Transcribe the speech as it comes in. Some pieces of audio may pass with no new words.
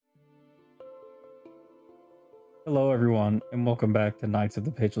Hello, everyone, and welcome back to Knights of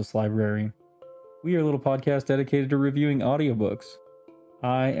the Pageless Library. We are a little podcast dedicated to reviewing audiobooks.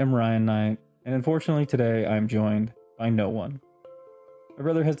 I am Ryan Knight, and unfortunately today I am joined by no one. My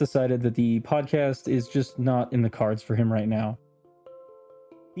brother has decided that the podcast is just not in the cards for him right now.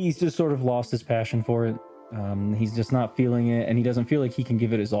 He's just sort of lost his passion for it. He's just not feeling it, and he doesn't feel like he can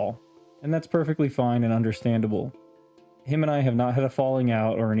give it his all. And that's perfectly fine and understandable. Him and I have not had a falling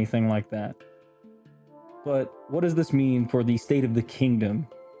out or anything like that. But what does this mean for the state of the kingdom,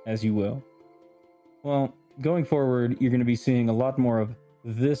 as you will? Well, going forward, you're going to be seeing a lot more of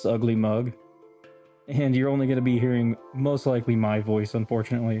this ugly mug, and you're only going to be hearing most likely my voice,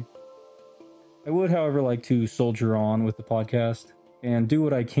 unfortunately. I would, however, like to soldier on with the podcast and do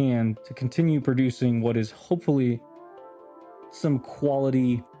what I can to continue producing what is hopefully some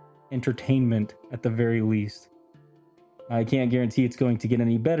quality entertainment at the very least. I can't guarantee it's going to get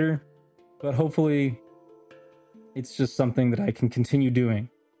any better, but hopefully it's just something that I can continue doing.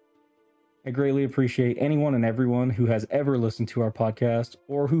 I greatly appreciate anyone and everyone who has ever listened to our podcast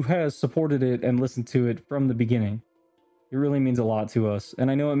or who has supported it and listened to it from the beginning. It really means a lot to us,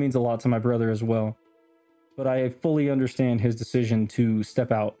 and I know it means a lot to my brother as well. But I fully understand his decision to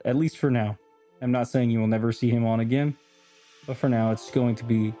step out, at least for now. I'm not saying you will never see him on again, but for now it's going to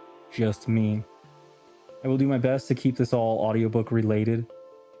be just me. I will do my best to keep this all audiobook related,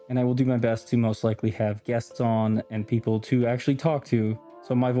 and I will do my best to most likely have guests on and people to actually talk to,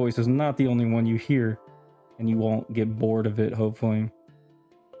 so my voice is not the only one you hear, and you won't get bored of it, hopefully.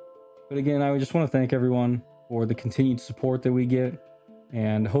 But again, I just want to thank everyone for the continued support that we get,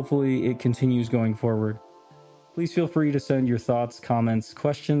 and hopefully it continues going forward. Please feel free to send your thoughts, comments,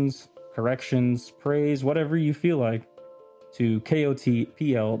 questions, corrections, praise, whatever you feel like, to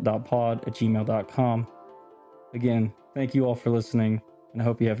kotpl.pod@gmail.com. Again, thank you all for listening, and I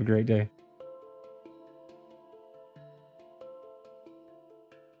hope you have a great day.